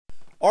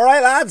All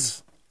right,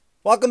 lads.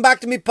 Welcome back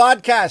to me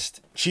podcast.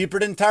 Cheaper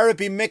Than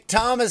Therapy. Mick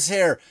Thomas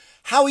here.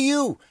 How are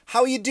you?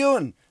 How are you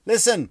doing?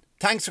 Listen,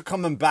 thanks for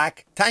coming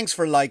back. Thanks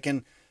for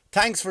liking.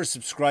 Thanks for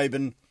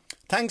subscribing.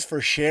 Thanks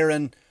for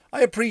sharing. I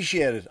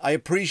appreciate it. I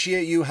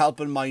appreciate you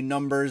helping my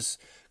numbers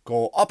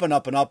go up and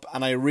up and up.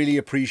 And I really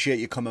appreciate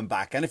you coming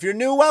back. And if you're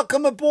new,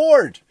 welcome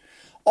aboard.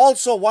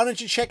 Also, why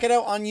don't you check it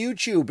out on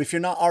YouTube? If you're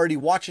not already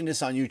watching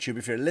this on YouTube,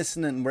 if you're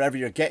listening wherever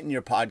you're getting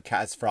your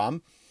podcasts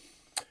from,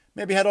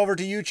 maybe head over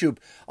to YouTube.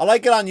 I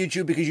like it on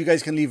YouTube because you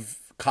guys can leave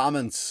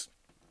comments.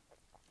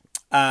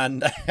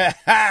 And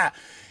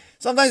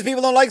sometimes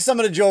people don't like some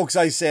of the jokes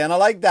I say, and I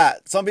like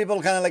that. Some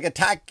people kind of like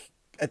attack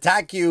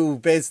you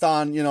based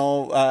on,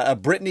 a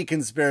Britney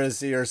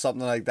conspiracy or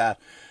something like that.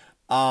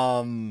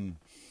 Or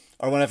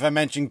if I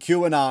mention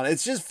QAnon,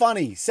 it's just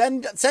funny.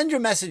 Send your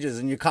messages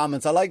and your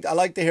comments. I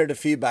like to hear the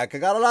feedback. I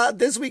got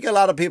this week. A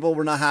lot of people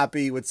were not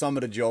happy with some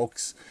of the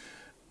jokes.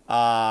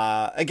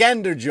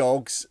 Again, they're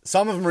jokes.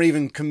 Some of them are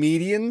even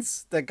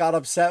comedians that got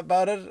upset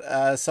about it.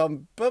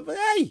 But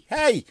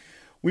hey,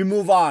 we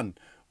move on.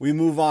 We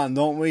move on,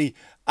 don't we?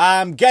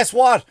 Guess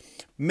what?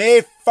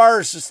 May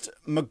 1st,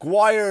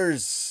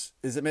 Maguire's.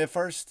 Is it May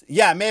 1st?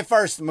 Yeah, May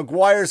 1st,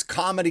 Maguire's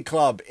Comedy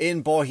Club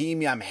in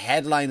Bohemia. I'm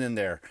headlining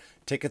there.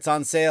 Tickets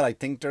on sale. I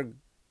think they're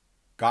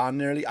gone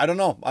nearly. I don't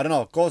know.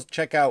 Go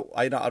check out.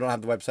 I don't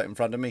have the website in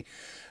front of me.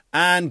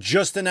 And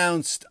just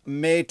announced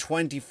May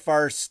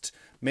 21st,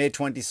 May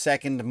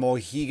 22nd,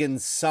 Mohegan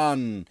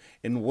Sun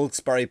in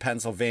Wilkes-Barre,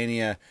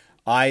 Pennsylvania.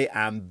 I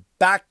am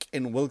back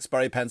in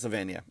Wilkes-Barre,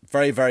 Pennsylvania.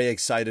 Very, very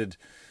excited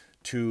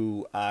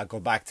to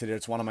go back to there.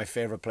 It's one of my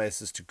favorite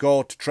places to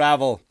go, to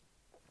travel.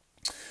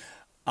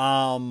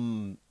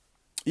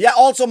 Yeah,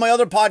 also my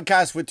other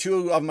podcast with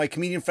two of my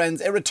comedian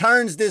friends, it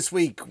returns this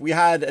week. We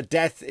had a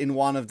death in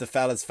one of the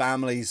fellas'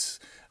 families,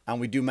 and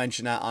we do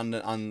mention that on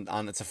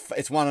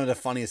it's one of the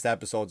funniest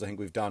episodes I think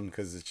we've done,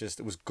 because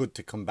it was good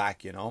to come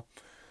back, It's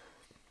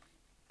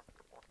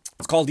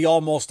called the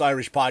Almost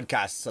Irish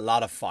Podcast. It's a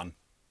lot of fun.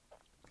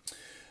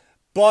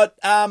 But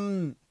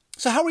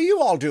so how are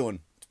you all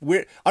doing?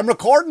 I'm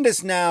recording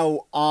this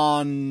now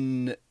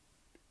on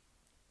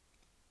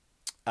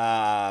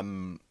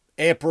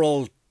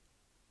April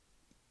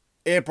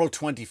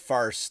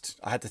 21st.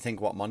 I had to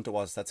think what month it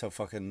was. That's how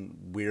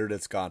fucking weird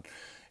it's gone.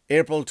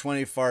 April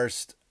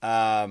 21st,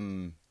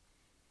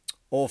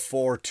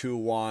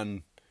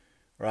 0421,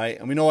 right?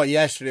 And we know what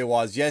yesterday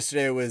was.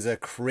 Yesterday was a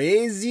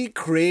crazy,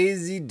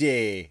 crazy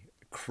day.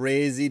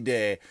 Crazy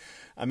day.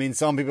 I mean,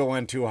 some people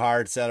went too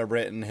hard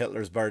celebrating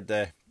Hitler's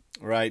birthday,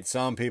 right?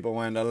 Some people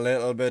went a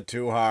little bit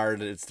too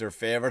hard. It's their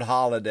favorite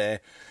holiday.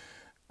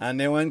 And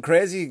they went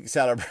crazy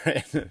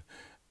celebrating.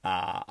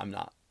 I'm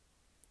not.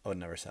 I would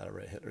never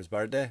celebrate Hitler's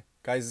birthday.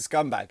 Guy's a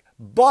scumbag.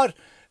 But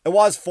it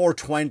was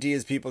 420,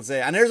 as people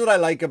say. And here's what I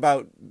like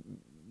about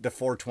the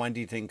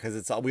 420 thing,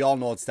 because we all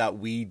know it's that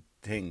weed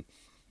thing.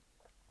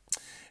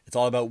 It's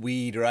all about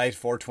weed, right?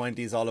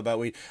 420 is all about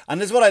weed. And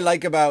this is what I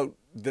like about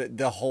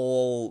the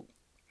whole,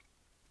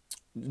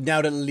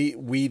 now that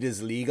weed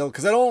is legal.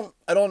 Because I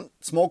don't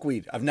smoke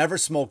weed. I've never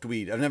smoked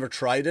weed. I've never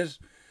tried it.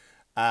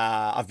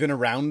 I've been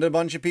around a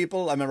bunch of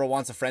people. I remember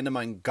once a friend of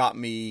mine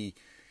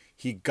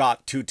he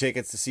got 2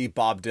 tickets to see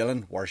Bob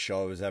Dylan, worst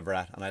show I was ever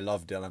at, and I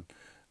love Dylan.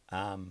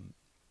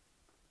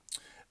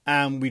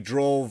 And we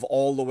drove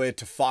all the way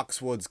to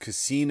Foxwoods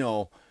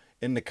Casino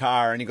in the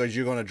car, and he goes,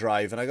 "You're going to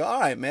drive." And I go, "All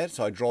right, mate."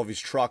 So I drove his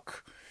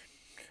truck,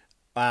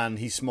 and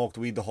he smoked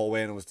weed the whole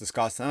way, and it was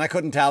disgusting. And I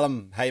couldn't tell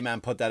him, "Hey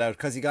man, put that out,"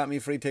 because he got me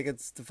free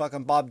tickets to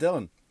fucking Bob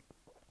Dylan.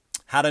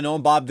 Had I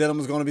known Bob Dylan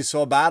was going to be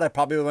so bad, I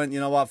probably went, you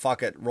know what,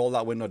 fuck it, roll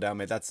that window down,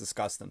 mate. That's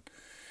disgusting.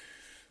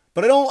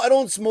 But I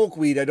don't smoke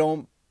weed. I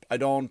don't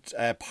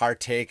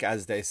partake,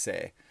 as they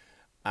say.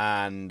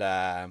 And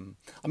I'm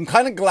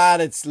kind of glad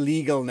it's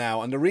legal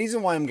now. And the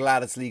reason why I'm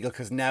glad it's legal,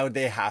 because now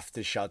they have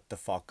to shut the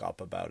fuck up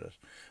about it,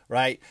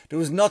 right? There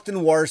was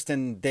nothing worse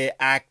than they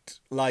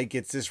act like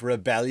it's this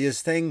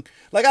rebellious thing.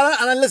 Like,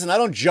 listen, I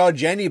don't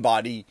judge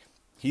anybody,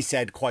 he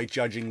said quite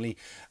judgingly,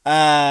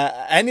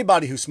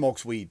 anybody who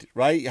smokes weed,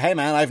 right? Hey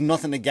man, I have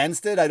nothing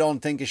against it. I don't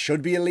think it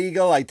should be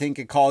illegal. I think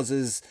it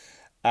causes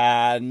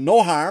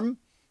no harm,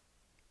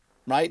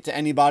 right, to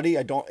anybody.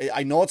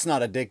 I know it's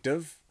not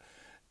addictive.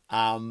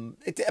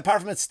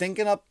 Apart from it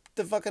stinking up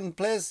the fucking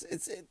place,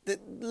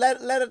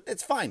 let it.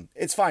 It's fine.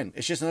 It's fine.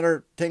 It's just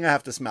another thing I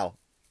have to smell.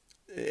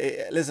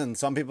 Listen,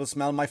 some people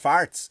smell my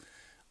farts.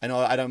 I know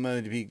I don't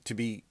want to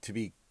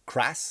be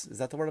crass. Is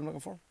that the word I'm looking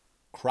for?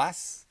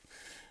 Crass.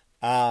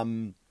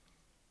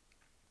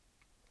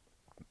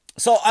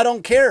 So I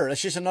don't care.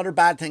 It's just another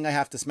bad thing I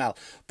have to smell.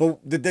 But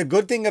the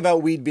good thing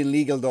about weed being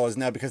legal, though, is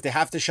now, because they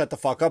have to shut the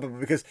fuck up,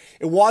 because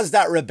it was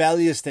that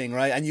rebellious thing,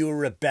 right? And you were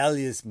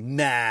rebellious,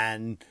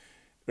 man,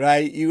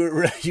 right? You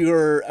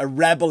were a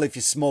rebel if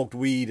you smoked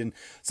weed. And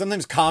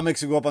sometimes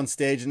comics will go up on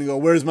stage and they go,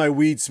 "Where's my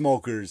weed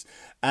smokers?"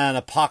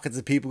 And pockets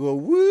of people go,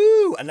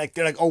 "Woo!" And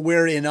they're like, "Oh,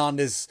 we're in on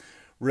this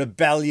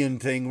rebellion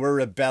thing. We're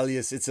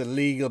rebellious. It's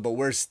illegal, but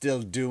we're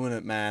still doing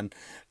it, man."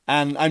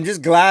 And I'm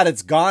just glad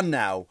it's gone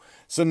now.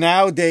 So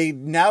now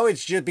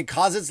it's just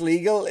because it's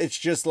legal, it's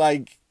just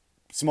like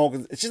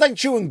smoking. It's just like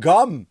chewing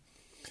gum.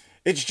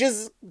 It's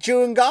just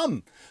chewing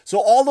gum. So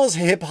all those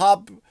hip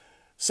hop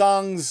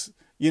songs,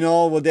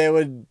 where they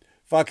would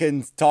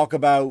fucking talk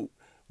about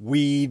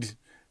weed,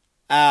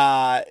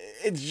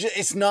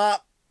 it's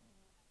not.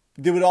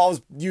 They would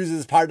always use it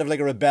as part of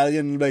like a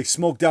rebellion, like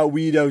smoked out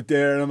weed out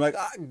there, and I'm like,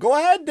 go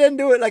ahead, then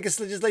do it. Like it's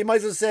just like you might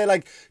as well say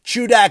like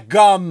chew that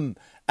gum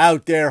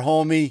out there,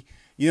 homie.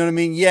 You know what I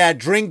mean? Yeah,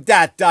 drink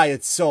that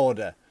diet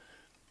soda.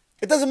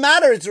 It doesn't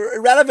matter. It's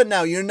irrelevant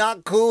now. You're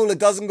not cool. It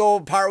doesn't go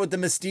apart with the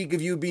mystique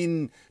of you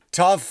being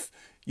tough.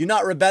 You're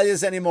not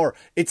rebellious anymore.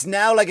 It's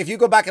now like if you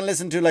go back and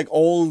listen to like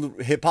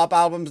old hip hop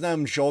albums now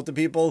and show it to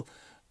people,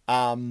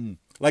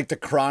 like The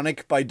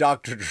Chronic by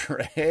Dr.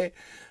 Dre,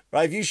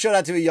 right? If you show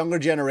that to a younger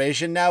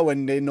generation now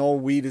when they know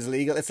weed is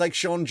legal, it's like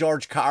showing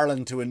George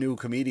Carlin to a new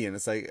comedian.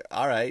 It's like,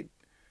 all right,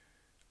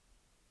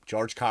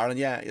 George Carlin,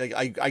 yeah,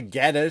 like I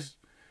get it.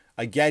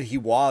 I get he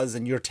was,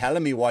 and you're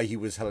telling me why he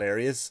was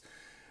hilarious,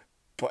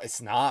 but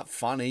it's not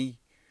funny.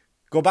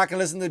 Go back and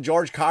listen to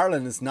George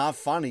Carlin. It's not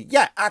funny.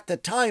 Yeah, at the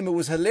time it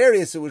was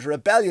hilarious. It was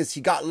rebellious. He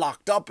got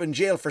locked up in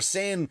jail for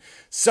saying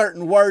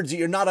certain words that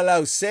you're not allowed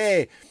to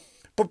say.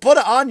 But put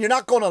it on, you're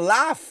not going to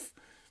laugh.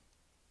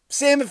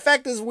 Same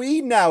effect as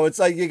weed now. It's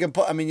like you can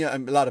put, a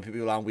lot of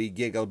people on weed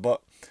giggle,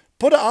 but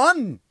put it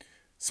on.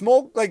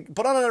 Smoke, like,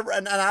 put on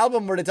an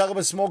album where they talk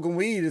about smoking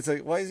weed. It's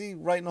like, why is he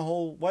writing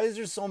why is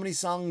there so many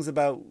songs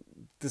about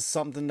this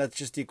something that's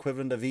just the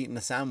equivalent of eating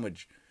a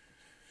sandwich?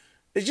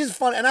 It's just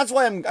fun, and that's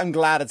why I'm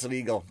glad it's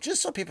illegal.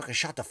 Just so people can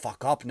shut the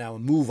fuck up now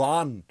and move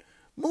on.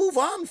 Move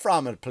on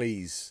from it,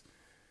 please.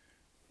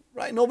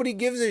 Right? Nobody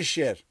gives a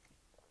shit.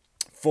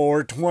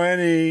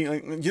 420.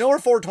 Like, you know where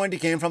 420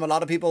 came from? A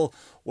lot of people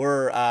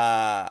were,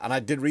 and I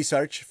did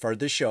research for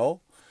this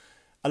show.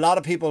 A lot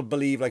of people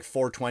believe like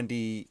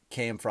 420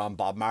 came from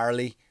Bob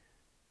Marley.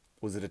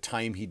 Was it a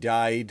time he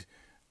died?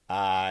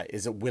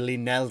 Is it Willie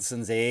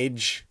Nelson's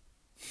age?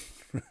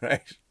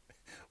 Right?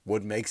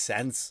 Would make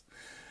sense.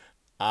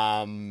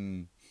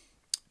 Did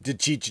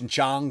Cheech and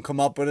Chong come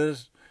up with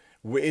it?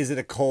 Is it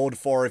a code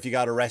for if you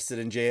got arrested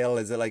in jail?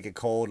 Is it like a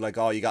code like,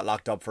 oh, you got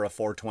locked up for a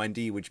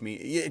 420, which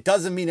means it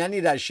doesn't mean any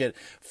of that shit.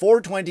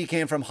 420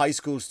 came from high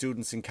school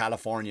students in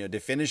California. They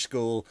finished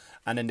school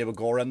and then they would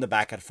go around the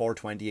back at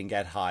 420 and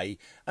get high.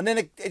 And then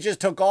it just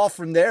took off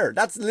from there.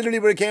 That's literally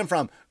where it came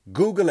from.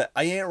 Google it.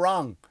 I ain't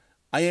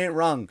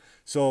wrong.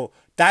 So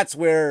that's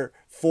where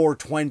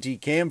 420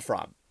 came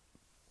from.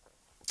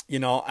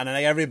 And then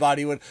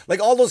everybody would,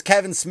 like all those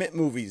Kevin Smith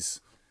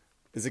movies.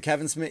 Is it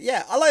Kevin Smith?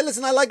 Yeah,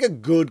 I like a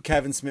good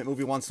Kevin Smith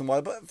movie once in a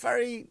while, but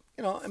very,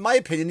 in my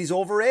opinion, he's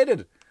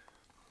overrated.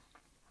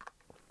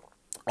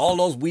 All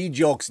those weed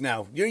jokes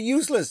now, you're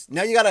useless.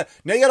 Now you gotta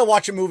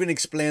watch a movie and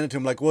explain it to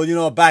him. Like,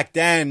 well, back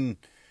then,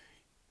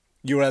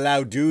 you were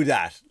allowed to do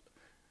that,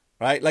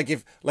 right? Like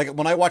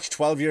when I watched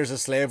 12 Years a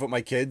Slave with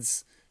my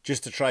kids,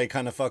 just to try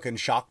kind of fucking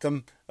shock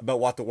them about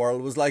what the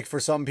world was like for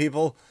some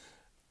people,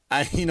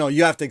 and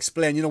you have to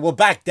explain. Well,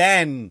 back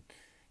then,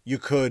 you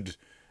could,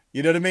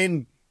 you know what I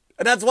mean?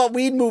 And that's what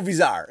weed movies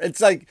are.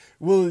 It's like,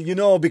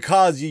 well,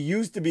 because you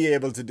used to be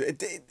able to do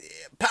it.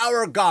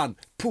 Power gone.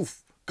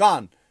 Poof.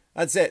 Gone.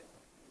 That's it.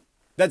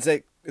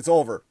 It's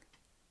over.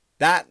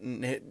 That,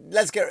 and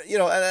let's get,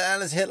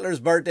 and it's Hitler's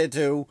birthday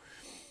too.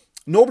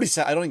 I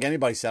don't think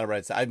anybody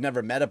celebrates that. I've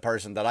never met a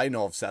person that I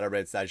know of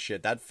celebrates that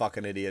shit. That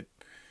fucking idiot,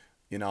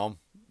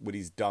 with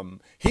his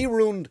dumb. We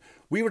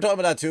were talking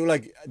about that too,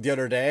 like the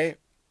other day,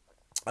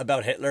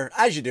 about Hitler,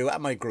 as you do at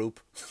my group.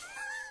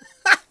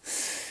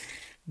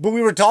 But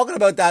we were talking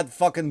about that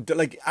fucking,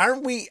 like,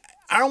 aren't we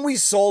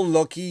so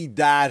lucky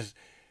that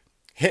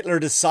Hitler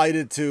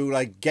decided to,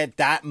 like, get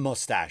that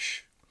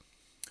mustache?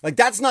 Like,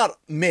 that's not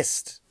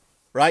missed,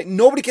 right?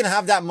 Nobody can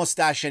have that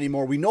mustache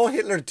anymore. We know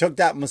Hitler took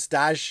that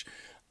mustache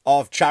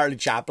off Charlie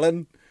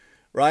Chaplin,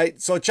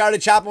 right? So Charlie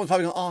Chaplin was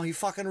probably going, oh, he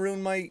fucking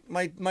ruined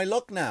my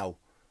look now.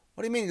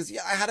 What do you mean? Because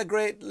I had a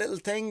great little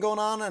thing going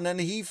on and then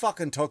he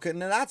fucking took it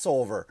and then that's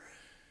over.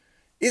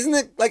 Isn't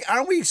it, like,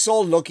 aren't we so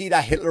lucky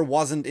that Hitler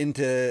wasn't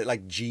into,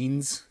 like,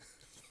 jeans?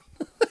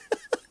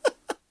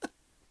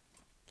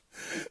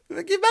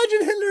 Like,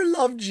 imagine Hitler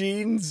loved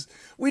jeans.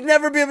 We'd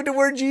never be able to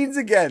wear jeans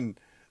again.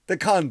 The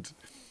cunt.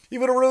 He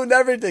would have ruined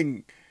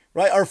everything,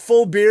 right? Or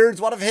full beards.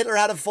 What if Hitler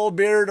had a full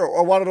beard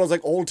or one of those,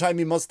 like,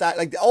 old-timey mustache?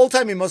 Like, the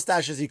old-timey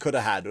mustaches he could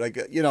have had. Like,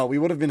 we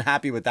would have been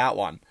happy with that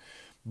one.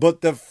 But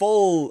the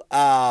full,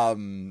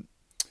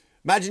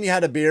 imagine he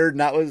had a beard and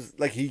that was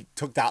like he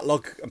took that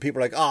look and people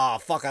are like, oh,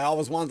 fuck, I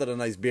always wanted a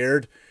nice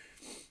beard.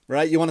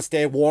 Right? You want to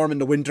stay warm in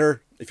the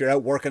winter if you're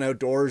out working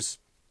outdoors.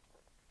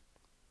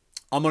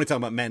 I'm only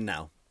talking about men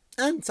now.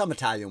 And some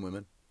Italian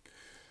women.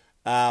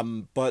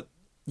 But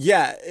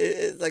yeah,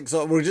 like,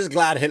 so we're just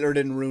glad Hitler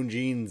didn't ruin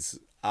jeans.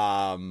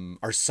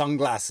 Or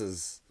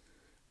sunglasses.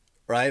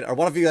 Right? Or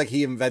what if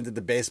he invented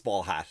the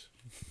baseball hat?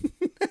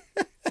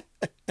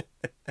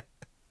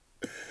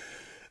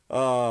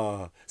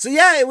 So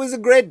yeah, it was a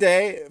great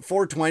day.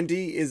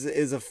 420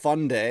 is a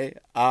fun day.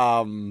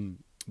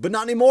 But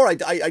not anymore.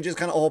 I just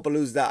kind of hope I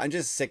lose that. I'm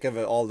just sick of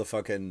it. All the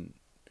fucking,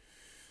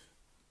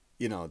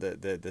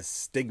 the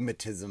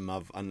stigmatism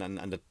of and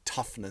the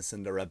toughness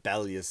and the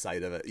rebellious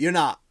side of it. You're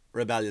not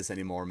rebellious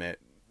anymore, mate.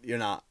 You're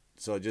not.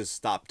 So just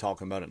stop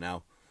talking about it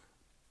now.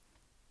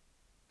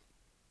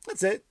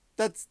 That's it.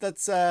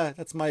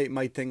 That's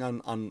my thing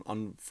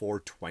on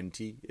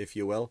 420, if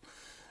you will.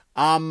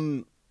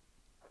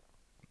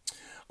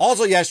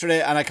 Also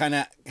yesterday, and I kind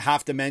of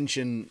have to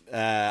mention,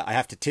 I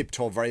have to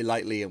tiptoe very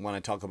lightly when I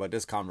talk about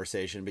this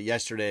conversation, but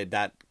yesterday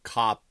that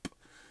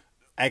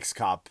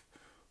ex-cop,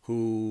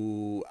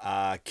 who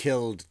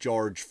killed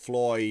George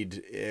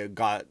Floyd,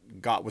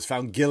 was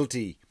found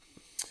guilty.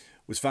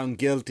 Was found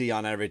guilty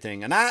on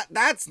everything, and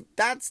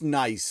that's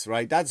nice,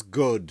 right? That's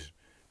good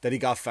that he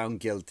got found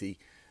guilty.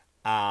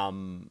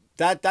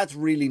 That's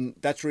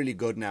really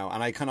good now,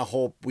 and I kind of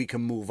hope we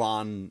can move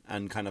on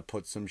and kind of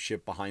put some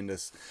shit behind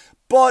us.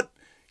 But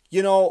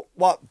you know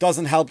what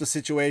doesn't help the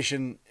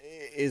situation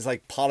is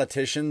like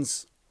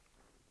politicians.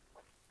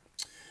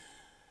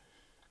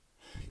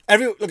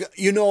 Look,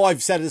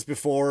 I've said this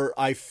before.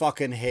 I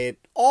fucking hate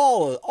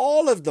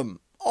all of them.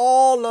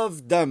 All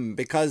of them,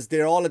 because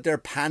they're all at there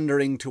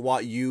pandering to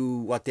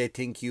what they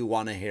think you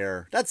want to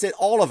hear. That's it,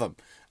 all of them.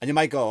 And you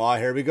might go, oh,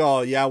 here we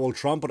go. Yeah, well,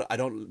 Trump, but I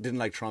didn't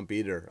like Trump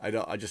either.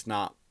 I'm just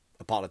not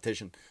a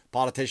politician.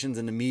 Politicians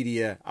and the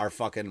media are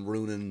fucking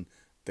ruining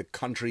the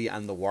country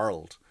and the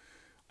world.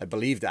 I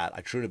believe that.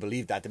 I truly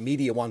believe that. The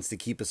media wants to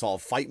keep us all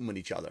fighting with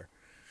each other.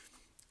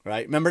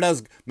 Right? Remember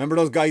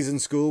those guys in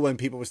school when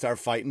people would start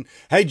fighting?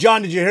 Hey,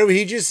 John, did you hear what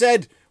he just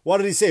said? What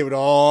did he say?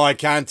 Oh, I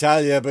can't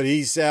tell you, but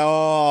he said,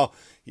 oh,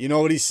 you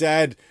know what he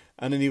said?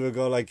 And then he would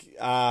go like,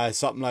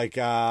 something like,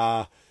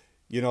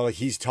 like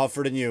he's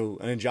tougher than you.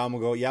 And then John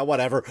would go, yeah,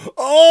 whatever.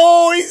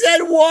 Oh, he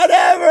said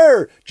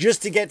whatever!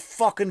 Just to get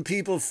fucking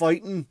people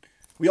fighting.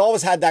 We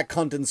always had that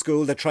cunt in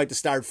school that tried to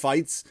start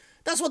fights.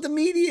 That's what the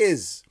media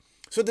is.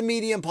 That's what the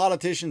media and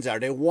politicians are.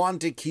 They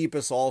want to keep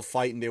us all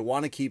fighting. They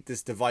want to keep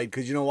this divide.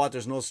 Because you know what?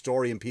 There's no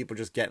story in people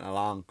just getting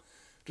along.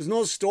 There's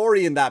no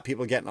story in that,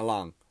 people getting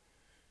along.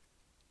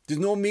 There's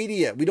no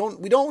media. We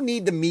don't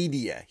need the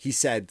media, he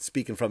said,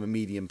 speaking from a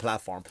medium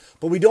platform.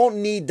 But we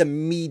don't need the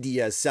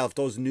media itself,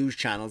 those news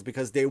channels,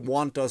 because they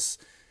want us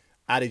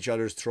at each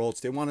other's throats.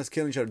 They want us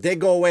killing each other. They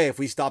go away if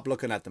we stop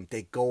looking at them.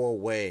 They go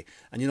away.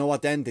 And you know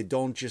what then? They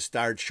don't just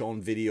start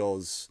showing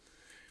videos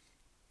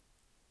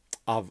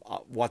of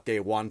what they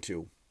want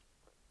to.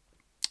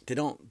 They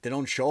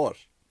don't show it.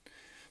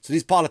 So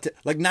these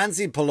like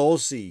Nancy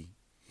Pelosi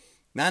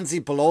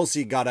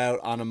got out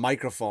on a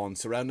microphone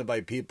surrounded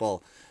by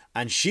people,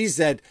 and she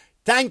said,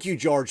 thank you,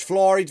 George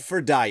Floyd, for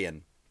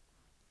dying.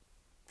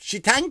 She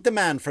thanked the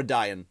man for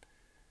dying.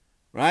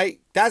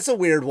 Right? That's a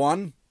weird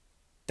one.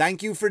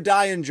 Thank you for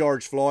dying,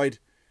 George Floyd.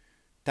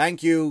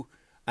 Thank you.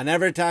 And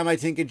every time I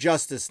think of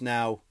justice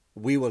now,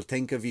 we will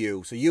think of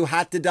you. So you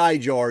had to die,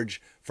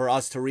 George, for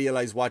us to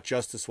realize what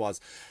justice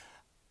was.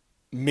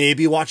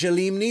 Maybe watch a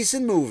Liam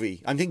Neeson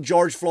movie. I think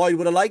George Floyd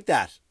would have liked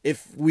that.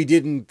 If we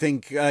didn't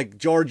think,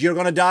 George, you're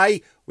going to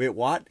die? Wait,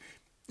 what?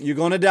 You're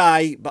going to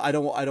die, but I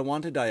don't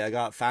want to die. I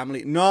got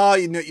family. No,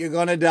 you're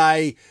going to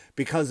die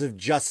because of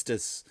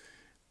justice.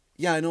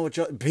 Yeah, I know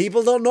what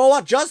people don't know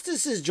what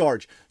justice is,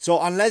 George. So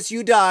unless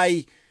you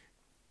die,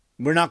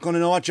 we're not going to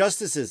know what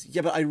justice is.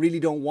 Yeah, but I really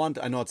don't want.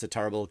 I know it's a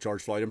terrible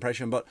George Floyd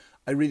impression, but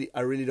I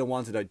really don't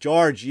want to die.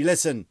 George, you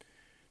listen.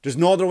 There's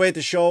no other way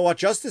to show what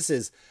justice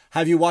is.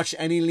 Have you watched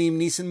any Liam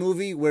Neeson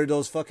movie where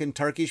those fucking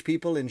Turkish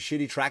people in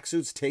shitty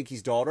tracksuits take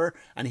his daughter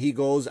and he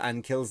goes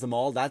and kills them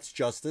all? That's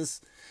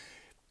justice.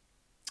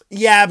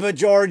 Yeah, but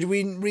George,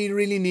 we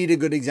really need a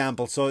good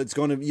example. So it's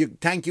going to...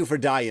 thank you for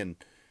dying.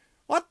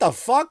 What the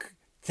fuck?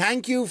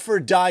 Thank you for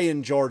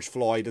dying, George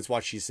Floyd, is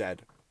what she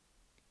said.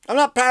 I'm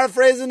not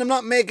paraphrasing. I'm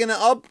not making it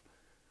up.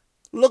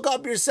 Look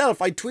up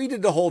yourself. I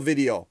tweeted the whole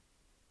video.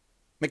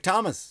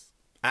 McThomas.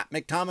 At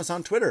McThomas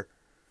on Twitter.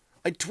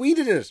 I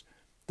tweeted it.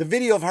 The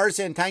video of her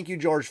saying, thank you,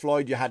 George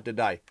Floyd, you had to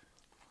die.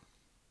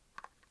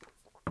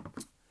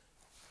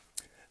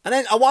 And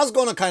then I was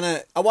going to kind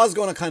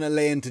of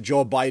lay into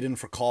Joe Biden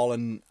for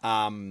calling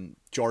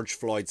George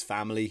Floyd's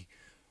family,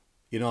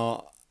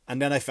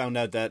 and then I found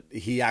out that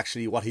he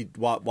actually what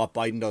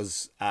Biden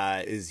does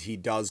is he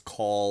does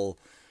call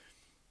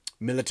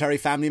military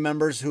family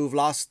members who've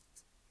lost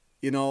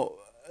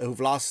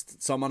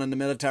someone in the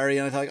military,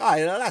 and I thought, oh,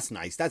 yeah, that's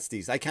nice, that's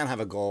decent. I can't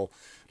have a go.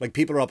 Like,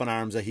 people are up in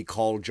arms that he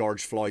called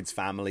George Floyd's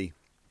family.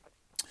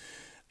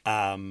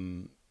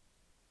 And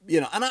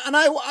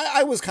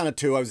I was kind of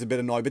too. I was a bit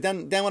annoyed, but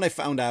then when I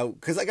found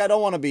out, because like I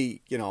don't want to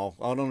be, I don't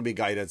want to be a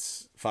guy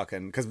that's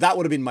fucking, because that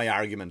would have been my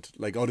argument.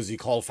 Like, oh, does he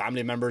call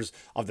family members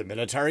of the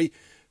military?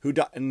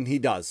 And he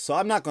does. So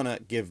I'm not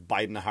gonna give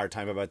Biden a hard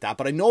time about that.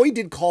 But I know he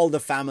did call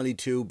the family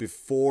too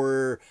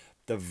before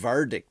the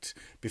verdict,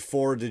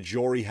 before the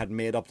jury had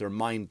made up their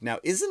mind. Now,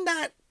 isn't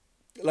that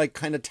like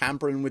kind of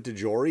tampering with the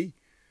jury?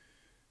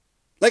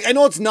 Like, I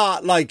know it's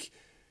not like,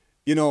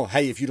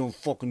 hey, if you don't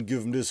fucking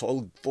give him this,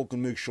 I'll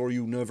fucking make sure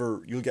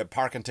you'll get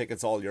parking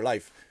tickets all your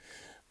life.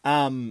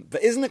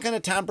 But isn't it kind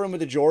of tampering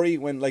with the jury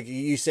when like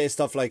you say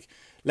stuff like,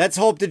 let's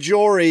hope the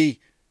jury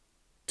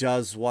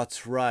does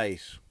what's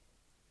right.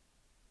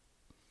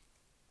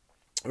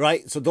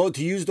 Right? So though,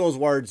 to use those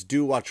words,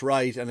 do what's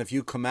right, and if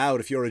you come out,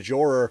 if you're a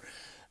juror,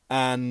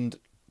 and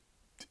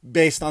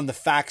based on the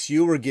facts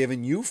you were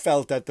given, you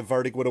felt that the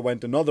verdict would have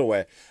went another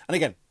way. And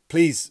again,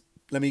 please,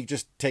 let me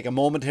just take a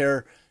moment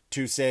here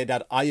to say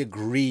that I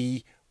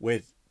agree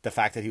with the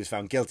fact that he was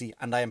found guilty,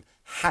 and I am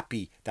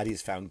happy that he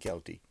was found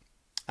guilty.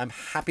 I'm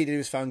happy that he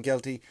was found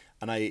guilty,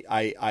 and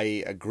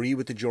I agree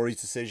with the jury's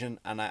decision,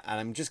 and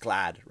I'm just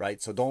glad,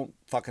 right? So don't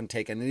fucking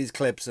take any of these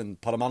clips and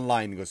put them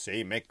online and go,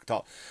 see, Mick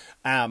talk.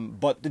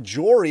 But the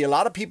jury, a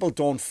lot of people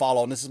don't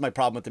follow, and this is my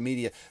problem with the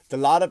media. A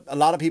lot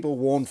of people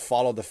won't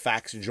follow the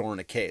facts during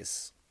a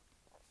case.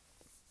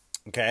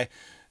 Okay,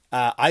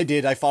 I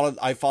did. I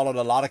followed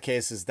a lot of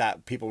cases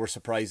that people were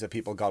surprised that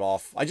people got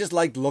off. I just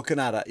liked looking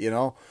at it, you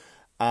know.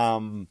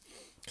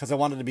 Because I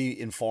wanted to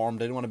be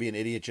informed. I didn't want to be an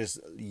idiot just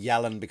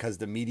yelling because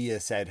the media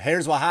said,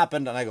 here's what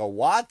happened. And I go,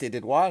 what? They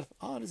did what?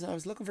 Oh, I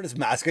was looking for this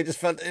mask. I just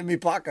felt it in my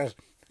pocket.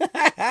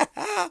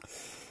 I'll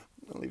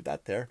leave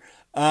that there.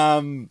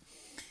 You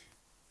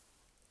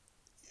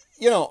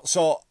know,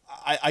 so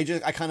I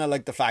kind of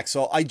like the facts.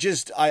 So I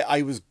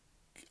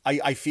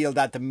feel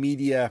that the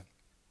media,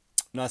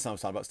 no, that's not what I'm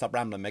talking about. Stop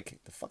rambling, Mick.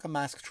 The fucking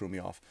mask threw me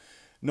off.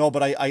 No,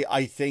 but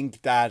I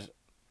think that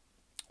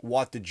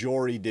what the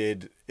jury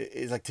did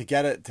is like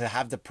to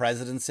have the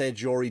president say,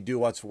 jury, do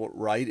what's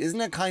right.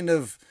 Isn't it kind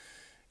of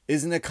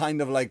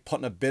like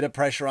putting a bit of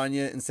pressure on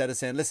you instead of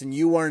saying, listen,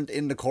 you weren't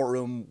in the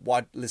courtroom,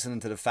 listening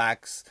to the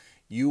facts.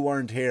 You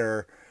weren't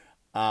here.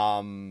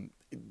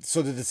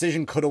 So the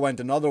decision could have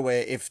went another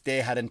way if they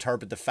had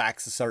interpreted the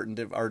facts or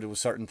there was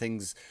certain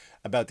things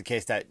about the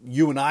case that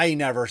you and I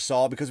never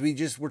saw because we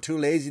just were too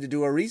lazy to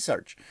do our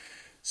research.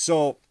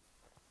 So,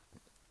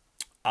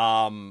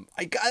 I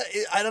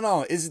don't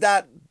know. Is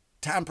that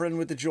tampering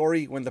with the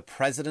jury when the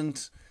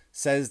president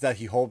says that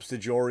he hopes the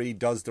jury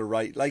does the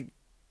right, like,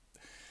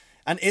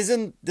 and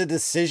isn't the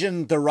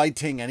decision the right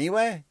thing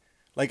anyway?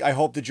 Like, I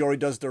hope the jury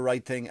does the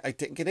right thing. I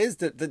think it is.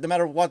 No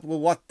matter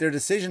what their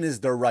decision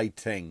is the right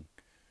thing.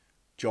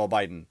 Joe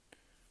Biden.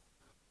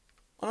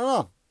 I don't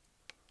know.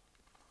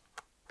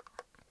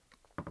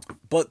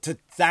 But to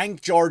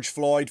thank George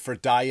Floyd for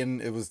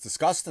dying, it was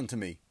disgusting to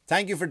me.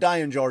 Thank you for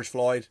dying, George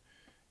Floyd.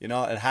 You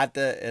know, it had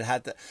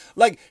to.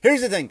 Like, here's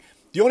the thing.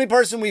 The only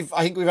person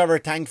I think we've ever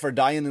thanked for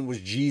dying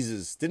was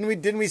Jesus.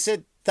 Didn't we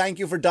say thank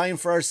you for dying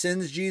for our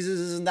sins,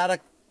 Jesus? Isn't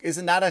that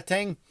a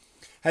thing?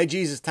 Hey,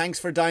 Jesus, thanks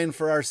for dying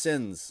for our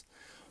sins.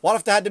 What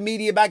if they had the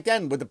media back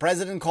then? Would the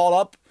president call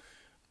up?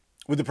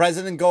 Would the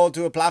president go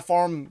to a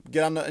platform,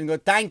 get on and go,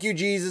 thank you,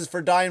 Jesus,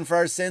 for dying for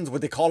our sins?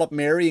 Would they call up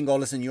Mary and go,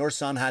 listen, your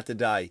son had to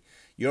die.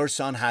 Your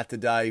son had to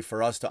die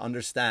for us to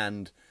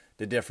understand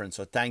the difference.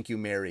 So thank you,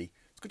 Mary.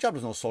 It's a good job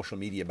there's no social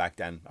media back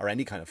then, or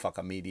any kind of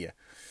fucking media.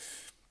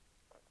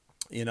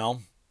 You know?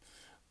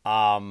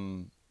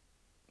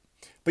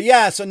 But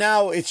yeah, so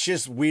now it's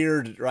just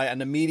weird, right?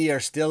 And the media are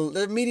still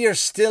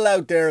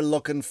out there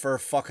looking for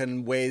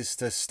fucking ways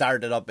to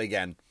start it up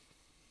again.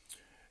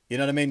 You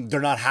know what I mean?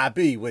 They're not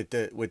happy with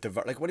the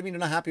verdict. Like, what do you mean they're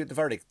not happy with the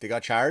verdict? They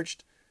got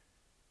charged.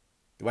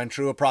 They went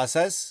through a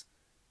process.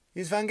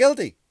 He's found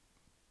guilty.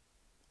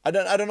 I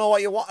don't know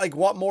what you want. Like,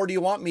 what more do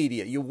you want,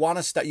 media? You want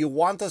us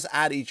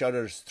at each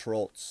other's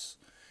throats.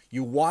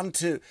 You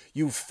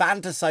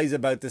fantasize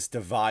about this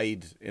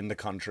divide in the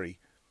country.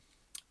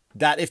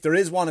 That if there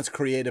is one, it's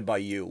created by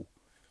you.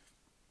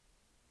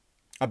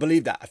 I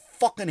believe that. I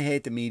fucking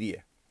hate the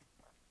media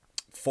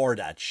for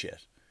that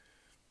shit.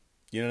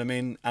 You know what I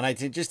mean? And I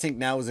just think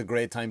now is a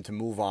great time to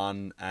move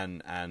on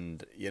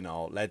and you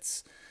know,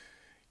 let's,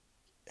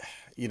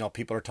 you know,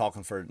 people are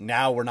talking for,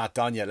 now we're not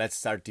done yet, let's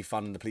start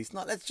defunding the police.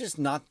 No, let's just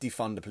not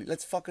defund the police.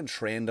 Let's fucking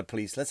train the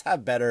police. Let's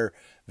have better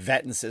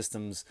vetting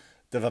systems.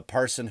 Of a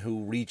person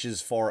who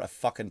reaches for a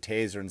fucking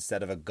taser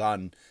instead of a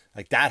gun.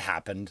 Like, that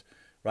happened,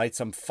 right?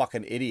 Some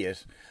fucking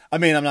idiot. I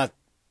mean,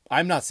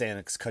 I'm not saying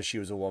it's because she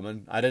was a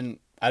woman. I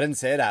didn't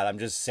say that. I'm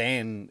just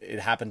saying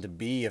it happened to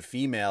be a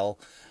female.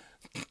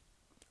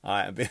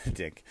 I'm being a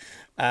dick.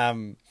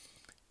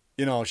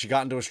 You know, she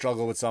got into a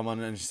struggle with someone,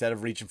 and instead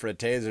of reaching for a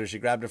taser, she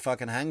grabbed her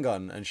fucking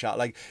handgun and shot.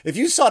 Like, if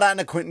you saw that in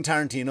a Quentin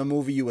Tarantino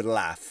movie, you would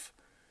laugh.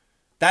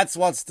 That's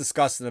what's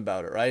disgusting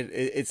about it, right?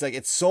 It's like,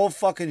 it's so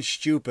fucking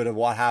stupid of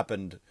what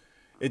happened.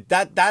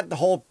 That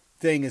whole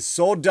thing is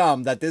so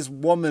dumb that this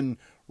woman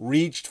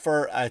reached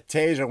for a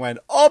taser and went,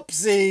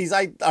 oopsies,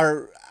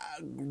 or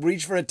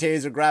reached for a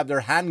taser, grabbed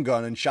her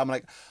handgun and shot me,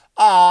 like,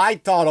 I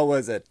thought it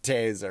was a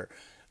taser.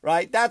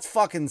 Right? That's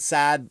fucking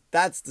sad.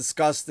 That's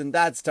disgusting.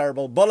 That's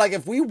terrible. But like,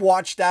 if we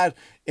watched that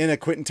in a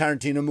Quentin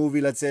Tarantino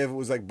movie, let's say if it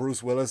was like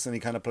Bruce Willis and he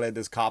kind of played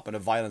this cop in a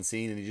violent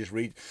scene and he just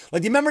reached,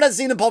 like, do you remember that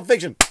scene in Pulp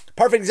Fiction?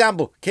 Perfect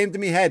example. Came to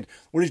me head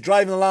where he's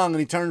driving along and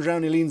he turns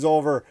around and he leans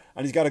over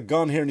and he's got a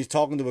gun here and he's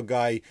talking to a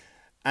guy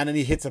and then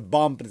he hits a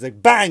bump and it's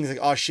like, bang! He's like,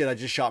 oh shit, I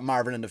just shot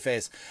Marvin in the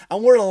face.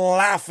 And we're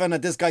laughing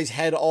at this guy's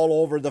head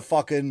all over the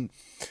fucking,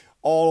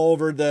 all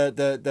over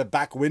the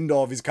back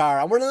window of his car.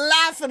 And we're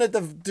laughing at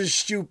the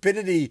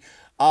stupidity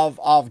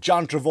of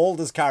John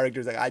Travolta's character.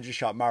 He's like, I just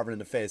shot Marvin in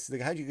the face. He's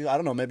like, how'd you, I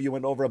don't know, maybe you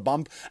went over a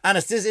bump. And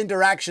it's this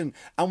interaction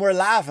and we're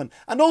laughing.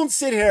 And don't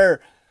sit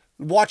here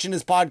watching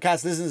this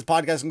podcast, listening to this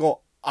podcast and go,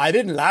 I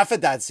didn't laugh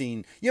at that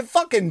scene. You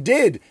fucking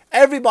did.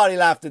 Everybody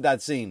laughed at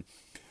that scene.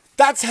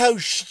 That's how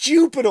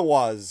stupid it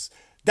was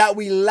that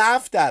we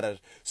laughed at it.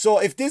 So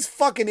if this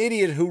fucking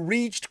idiot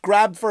who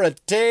grabbed for a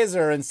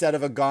taser instead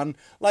of a gun,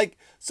 like,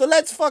 so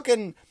let's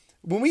fucking,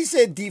 when we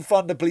say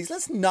defund the police,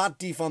 let's not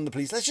defund the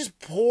police. Let's just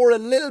pour a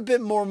little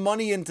bit more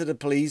money into the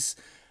police,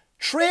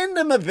 train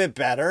them a bit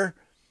better.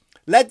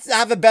 Let's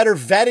have a better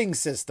vetting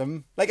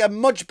system, like a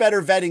much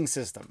better vetting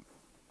system.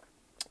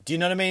 Do you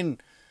know what I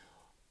mean?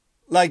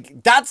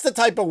 Like, that's the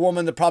type of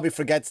woman that probably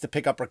forgets to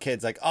pick up her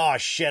kids. Like, oh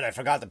shit, I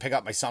forgot to pick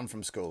up my son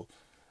from school.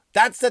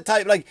 That's the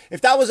type, like,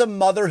 if that was a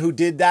mother who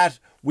did that,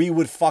 we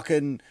would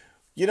fucking,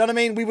 you know what I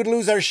mean? We would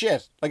lose our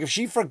shit. Like, if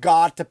she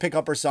forgot to pick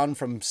up her son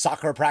from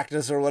soccer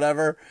practice or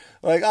whatever,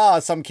 like, oh,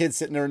 some kid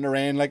sitting there in the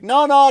rain, like,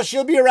 no,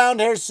 she'll be around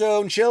here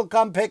soon. She'll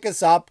come pick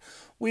us up.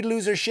 We'd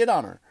lose our shit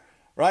on her,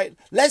 right?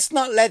 Let's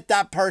not let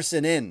that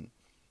person in.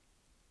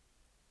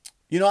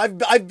 You know,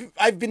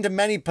 I've been to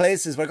many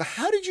places where I go,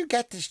 how did you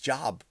get this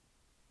job?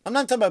 I'm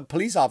not talking about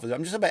police officer.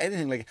 I'm just talking about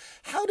anything. Like,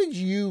 how did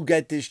you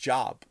get this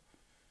job?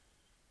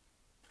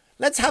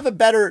 Let's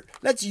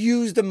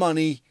use the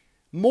money,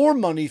 more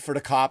money for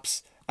the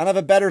cops, and have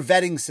a better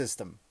vetting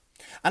system.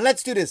 And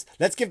let's do this.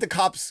 Let's give the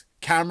cops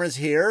cameras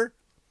here.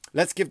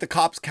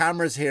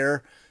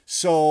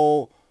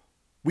 So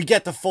we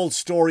get the full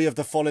story of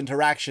the full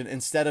interaction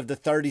instead of the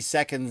 30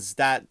 seconds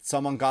that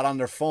someone got on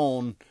their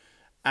phone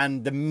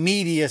and the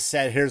media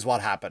said, here's what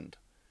happened.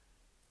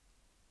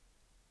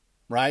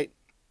 Right?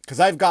 Because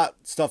I've got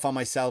stuff on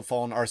my cell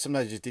phone, or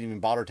sometimes I just didn't even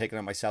bother taking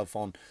out my cell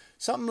phone.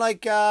 Something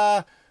like,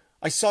 I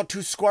saw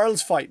 2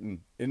 squirrels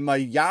fighting in my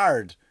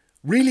yard,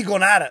 really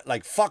going at it,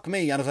 like, fuck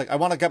me. And I was like, I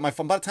want to get my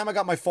phone. By the time I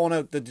got my phone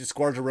out, the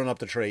squirrels were running up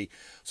the tree.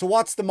 So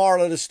what's the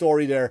moral of the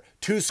story there?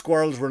 2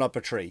 squirrels run up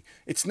a tree.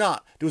 It's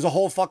not. There was a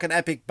whole fucking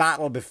epic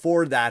battle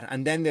before that,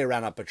 and then they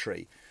ran up a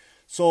tree.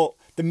 So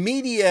the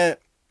media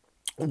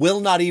will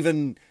not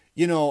even,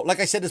 you know, like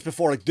I said this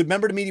before, like,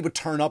 remember the media would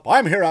turn up,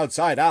 I'm here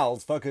outside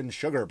Al's fucking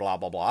sugar, blah,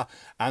 blah, blah,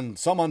 and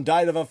someone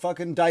died of a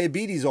fucking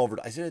diabetes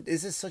overdose. I said,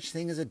 is there such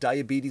thing as a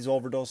diabetes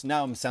overdose?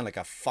 Now I'm sounding like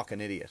a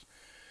fucking idiot.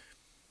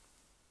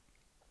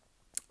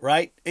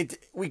 Right?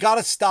 We got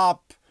to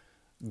stop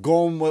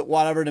going with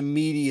whatever the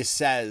media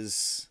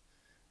says,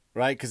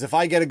 right? Because if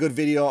I get a good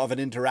video of an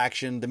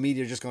interaction, the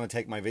media are just going to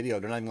take my video.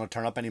 They're not even going to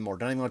turn up anymore.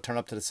 They're not even going to turn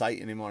up to the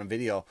site anymore on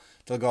video.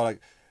 They'll go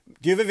like,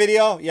 do you have a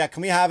video? Yeah,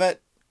 can we have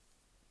it?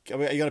 Are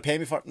you going to pay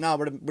me for it? No,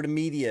 we're the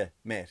media,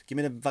 mate. Give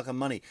me the fucking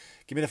money.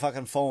 Give me the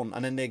fucking phone.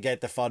 And then they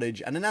get the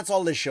footage. And then that's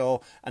all they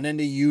show. And then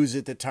they use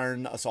it to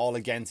turn us all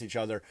against each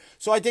other.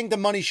 So I think the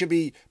money should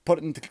be put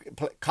into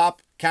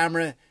cop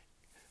camera.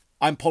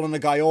 I'm pulling the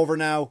guy over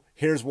now.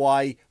 Here's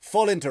why.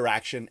 Full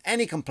interaction.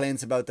 Any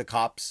complaints about the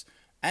cops.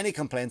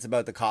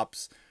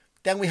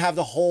 Then we have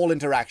the whole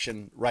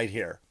interaction right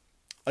here.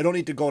 I don't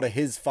need to go to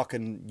his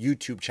fucking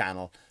YouTube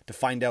channel to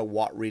find out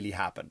what really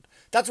happened.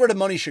 That's where the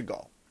money should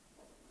go.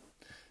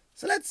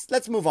 So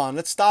let's move on.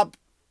 Let's stop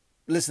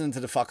listening to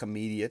the fucking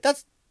media.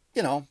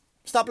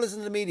 Stop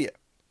listening to the media.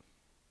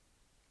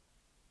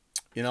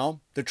 You know,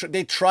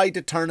 they tried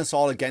to turn us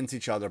all against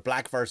each other.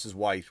 Black versus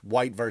white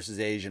versus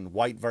Asian,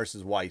 white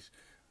versus white.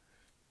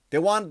 They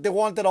want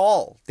it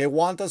all. They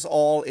want us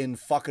all in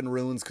fucking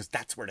ruins because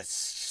that's where the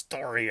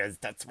story is.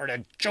 That's where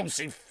the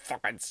juicy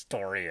fucking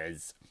story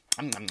is.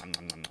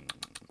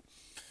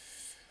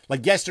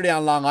 Like yesterday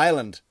on Long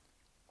Island,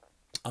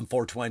 on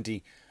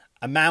 420,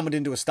 a man went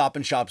into a Stop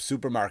and Shop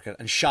supermarket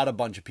and shot a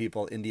bunch of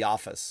people in the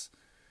office.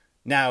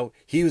 Now,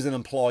 he was an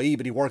employee,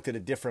 but he worked at a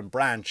different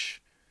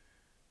branch,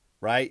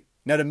 right?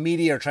 Now, the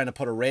media are trying to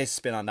put a race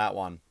spin on that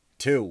one,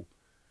 too,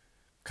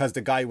 because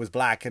the guy was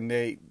black, and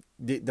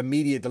the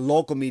media, the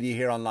local media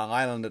here on Long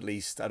Island, at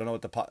least, I don't know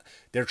what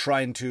they're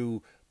trying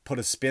to put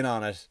a spin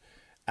on it.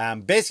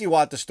 Basically,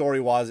 what the story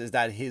was is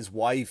that his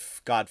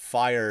wife got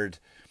fired,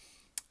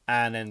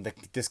 and then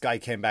this guy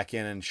came back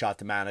in and shot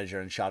the manager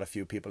and shot a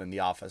few people in the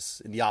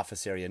office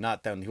area.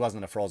 Not down, he wasn't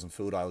in a frozen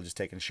food aisle, just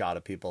taking a shot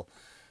at people,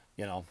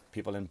 you know,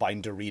 people in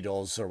buying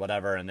Doritos or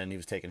whatever, and then he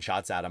was taking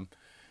shots at him.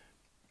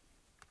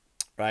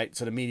 Right?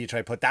 So the media try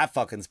to put that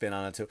fucking spin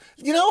on it too.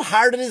 You know how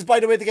hard it is, by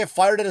the way, to get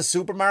fired at a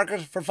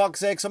supermarket, for fuck's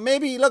sake? So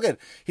maybe, look at,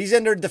 he's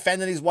in there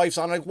defending his wife's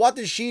honor. Like, what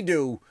did she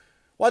do?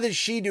 What did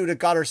she do that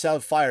got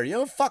herself fired? You know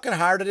how fucking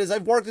hard it is?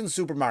 I've worked in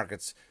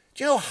supermarkets.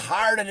 Do you know how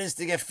hard it is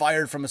to get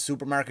fired from a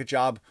supermarket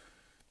job?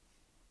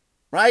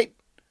 Right?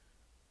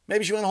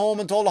 Maybe she went home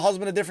and told the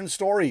husband a different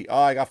story.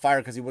 Oh, I got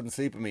fired because he wouldn't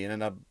sleep with me.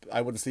 And then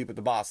I wouldn't sleep with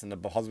the boss. And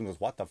the husband goes,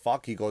 what the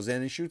fuck? He goes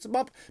in and shoots him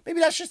up. Maybe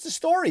that's just a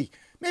story.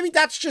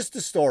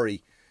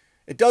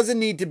 It doesn't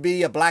need to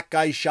be a black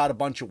guy shot a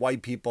bunch of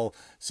white people.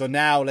 So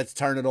now let's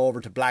turn it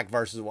over to black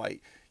versus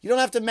white. You don't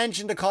have to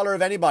mention the color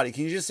of anybody.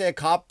 Can you just say a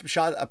cop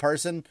shot a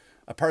person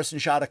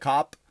shot a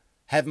cop?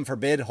 Heaven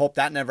forbid. Hope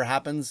that never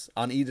happens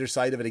on either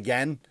side of it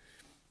again.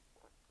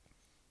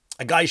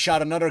 A guy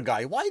shot another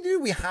guy. Why do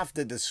we have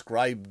to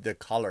describe the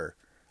color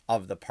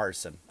of the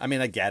person? I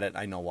mean, I get it.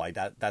 I know why.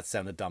 That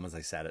sounded dumb as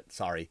I said it.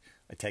 Sorry.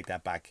 I take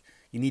that back.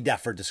 You need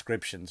that for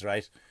descriptions,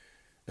 right?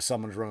 If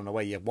someone's running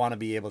away, you want to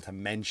be able to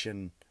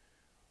mention,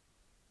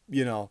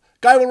 you know,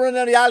 guy will run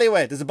down the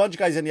alleyway. There's a bunch of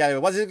guys in the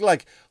alleyway. What's it look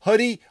like?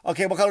 Hoodie.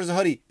 Okay, what color is the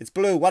hoodie? It's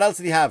blue. What else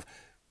did he have?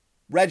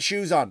 Red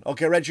shoes on.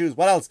 Okay, red shoes.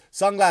 What else?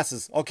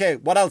 Sunglasses. Okay,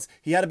 what else?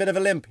 He had a bit of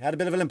a limp.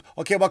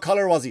 Okay, what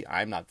color was he?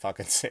 I'm not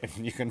fucking saying.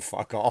 You can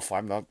fuck off.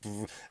 I'm not.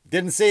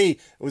 Didn't see. It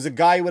was a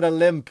guy with a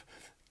limp,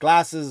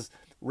 glasses,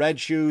 red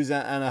shoes,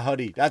 and a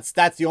hoodie. That's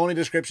the only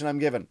description I'm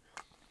given.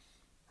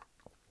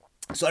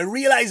 So I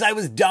realized I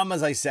was dumb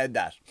as I said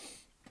that.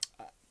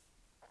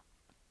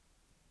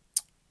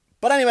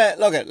 But anyway,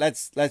 look at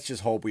let's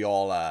just hope we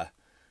all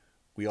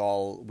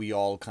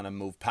kind of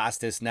move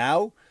past this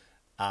now.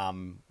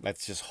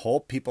 Let's just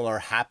hope people are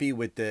happy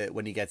with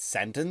when he gets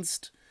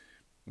sentenced.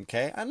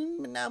 Okay,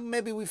 and now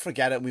maybe we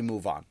forget it and we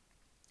move on.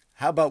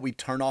 How about we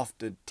turn off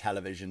the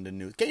television, the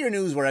news? Get your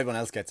news where everyone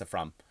else gets it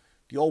from.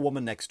 The old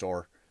woman next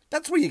door.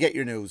 That's where you get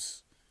your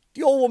news.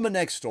 The old woman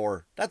next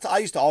door. I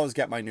used to always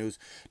get my news.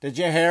 Did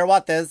you hear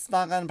what this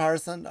fucking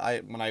person?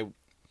 When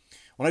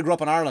I grew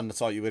up in Ireland,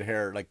 that's all you would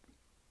hear. Like,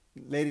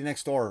 lady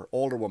next door,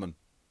 older woman.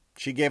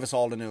 She gave us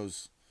all the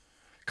news.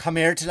 Come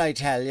here till I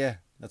tell you.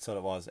 That's what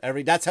it was.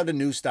 That's how the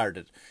news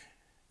started.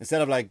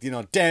 Instead of like, you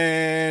know,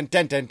 dun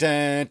dun dun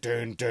dun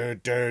dun dun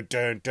dun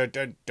dun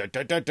dun dun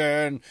dun dun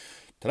dun.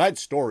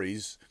 Tonight's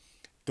stories.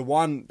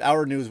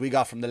 Our news we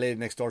got from the lady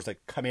next door is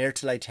like, come here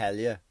till I tell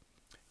you.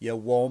 You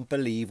won't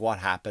believe what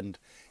happened.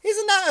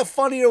 Isn't that a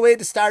funnier way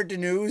to start the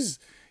news?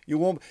 You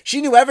won't.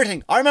 She knew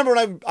everything. I remember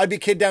when I'd be a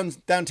kid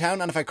downtown,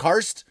 and if I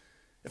cursed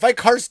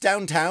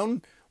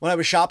downtown when I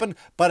was shopping,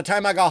 by the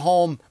time I got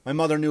home, my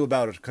mother knew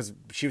about it because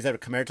she was like,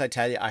 "Come here till I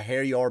tell you. I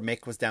hear your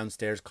Mick was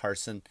downstairs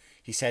cursing.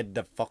 He said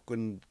the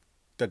fucking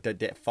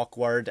the fuck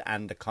word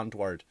and the cunt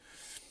word."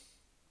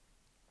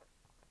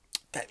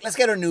 Let's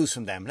get our news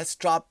from them. Let's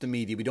drop the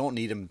media. We don't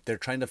need them. They're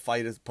trying to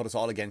fight us, put us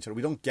all against it.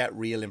 We don't get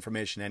real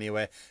information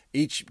anyway.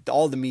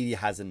 All the media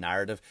has a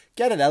narrative.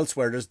 Get it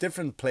elsewhere. There's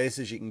different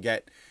places you can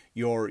get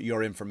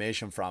your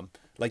information from,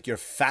 like your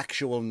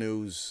factual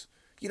news.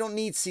 You don't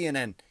need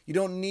CNN. You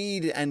don't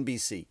need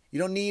NBC. You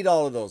don't need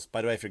all of those.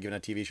 By the way, if you're giving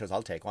out TV shows,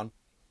 I'll take one.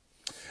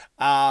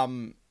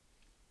 You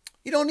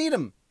don't need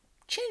them.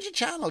 Change the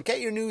channel.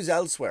 Get your news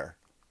elsewhere.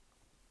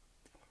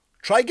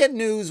 Try get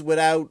news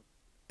without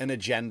an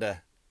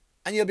agenda.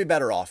 And you'll be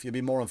better off. You'll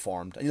be more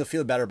informed. And you'll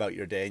feel better about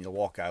your day. And you'll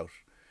walk out.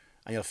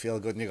 And you'll feel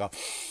good. And you go,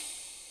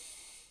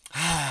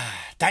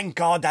 thank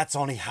God that's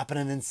only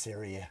happening in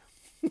Syria.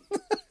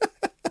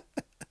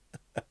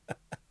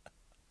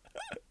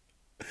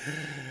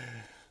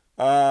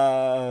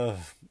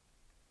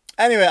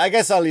 Anyway, I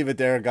guess I'll leave it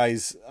there,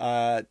 guys.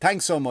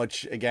 Thanks so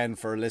much again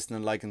for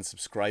listening, liking,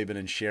 subscribing,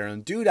 and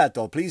sharing. Do that,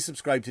 though. Please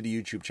subscribe to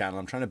the YouTube channel.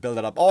 I'm trying to build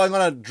it up. Oh, I'm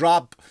going to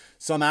drop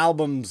some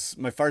albums,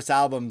 my first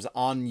albums,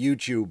 on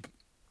YouTube.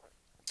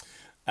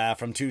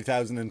 From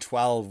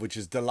 2012, which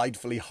is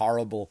delightfully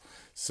horrible.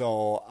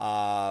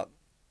 So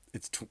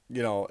it's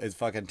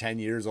fucking 10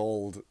 years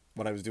old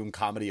when I was doing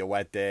comedy a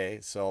wet day.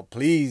 So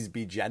please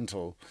be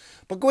gentle.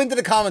 But go into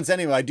the comments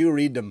anyway. I do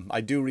read them.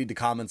 I do read the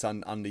comments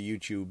on the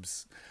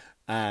YouTubes.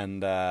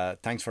 And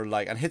thanks for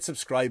and hit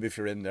subscribe if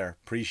you're in there.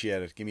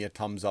 Appreciate it. Give me a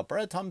thumbs up or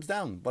a thumbs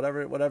down.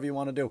 Whatever you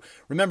want to do.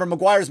 Remember,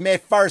 Maguire's May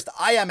 1st.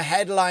 I am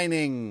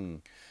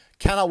headlining.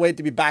 Cannot wait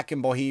to be back in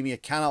Bohemia.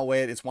 Cannot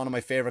wait. It's one of my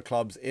favourite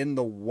clubs in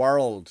the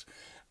world.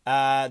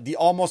 The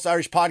Almost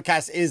Irish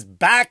podcast is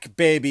back,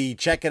 baby.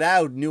 Check it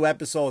out. New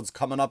episodes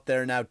coming up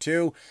there now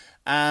too.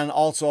 And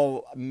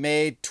also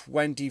May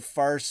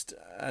 21st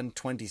and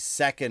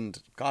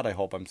 22nd. God, I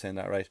hope I'm saying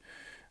that right.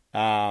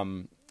 I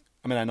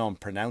know I'm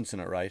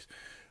pronouncing it right.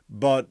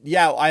 But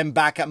yeah, I'm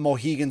back at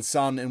Mohegan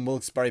Sun in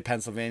Wilkes-Barre,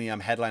 Pennsylvania.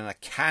 I'm headlining. I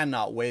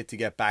cannot wait to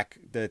get back.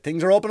 The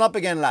things are open up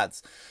again,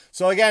 lads.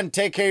 So again,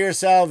 take care of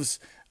yourselves.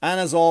 And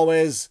as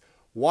always,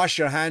 wash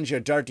your hands, you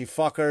dirty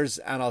fuckers.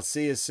 And I'll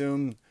see you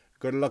soon.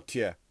 Good luck to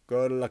you.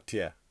 Good luck to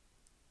you.